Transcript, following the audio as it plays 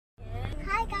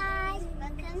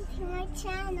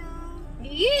channel.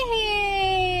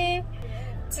 Yay!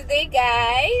 Today,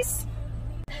 guys,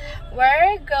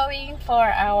 we're going for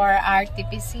our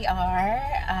RT-PCR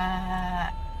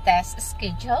test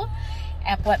schedule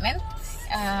appointment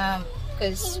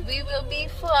because we will be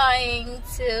flying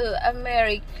to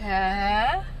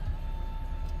America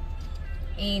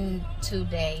in 2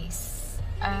 days.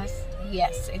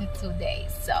 Yes, in 2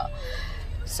 days.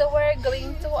 So we're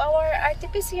going to our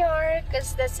RT-PCR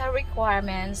because that's our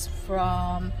requirements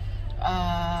from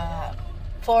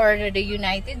for the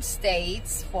United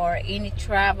States for any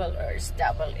travelers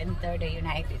that will enter the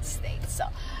United States. So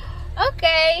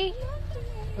okay,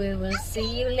 we will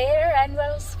see you later and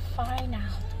we'll find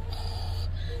out.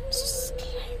 I'm so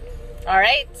scared.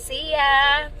 Alright, see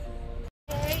ya.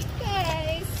 Hey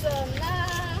guys, so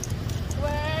now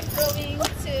we're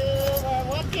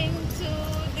walking to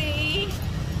the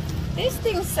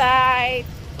testing site.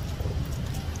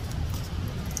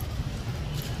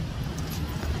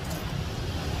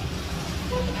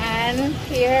 And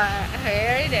here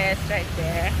it is right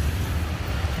there.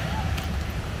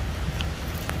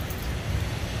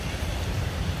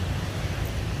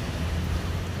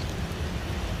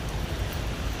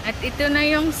 At ito na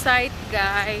yung site,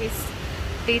 guys,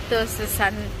 dito sa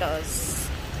Santos.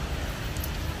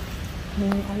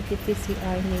 Yung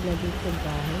RT-PCR nila dito,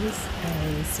 guys,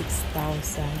 ay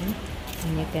 6,000.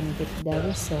 And you can get the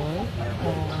result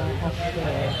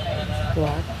after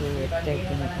 12 to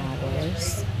 13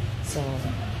 hours. So,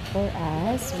 for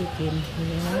us, we came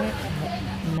here at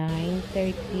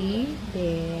 9:30.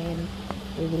 Then,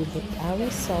 we will get our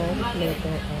result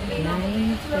later at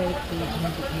 9:30 in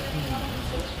the evening.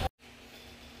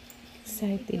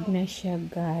 Excited na siya,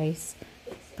 guys.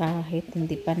 Kahit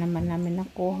hindi pa naman namin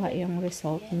nakuha yung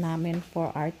result namin for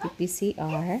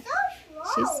RT-PCR.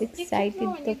 She's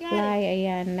excited to fly.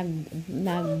 Ayan,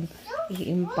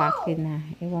 nag-i-impake na.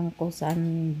 Ewan ko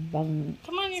saan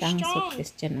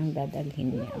suitcase dyan ang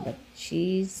dadalhin niya. But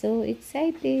she's so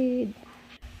excited.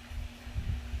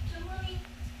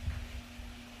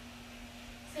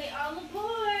 Say all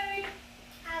aboard!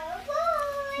 All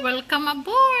aboard! Welcome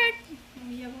aboard!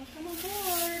 Yeah, welcome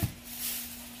aboard!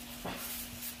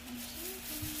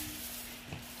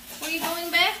 Where you going,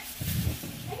 Beth?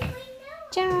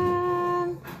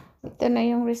 Tiyaan! Ito na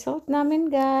yung result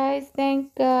namin, guys.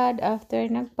 Thank God. After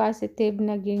nag-positive,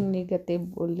 naging negative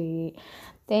uli.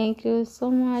 Thank you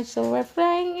so much. So, we're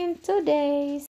flying in 2 days.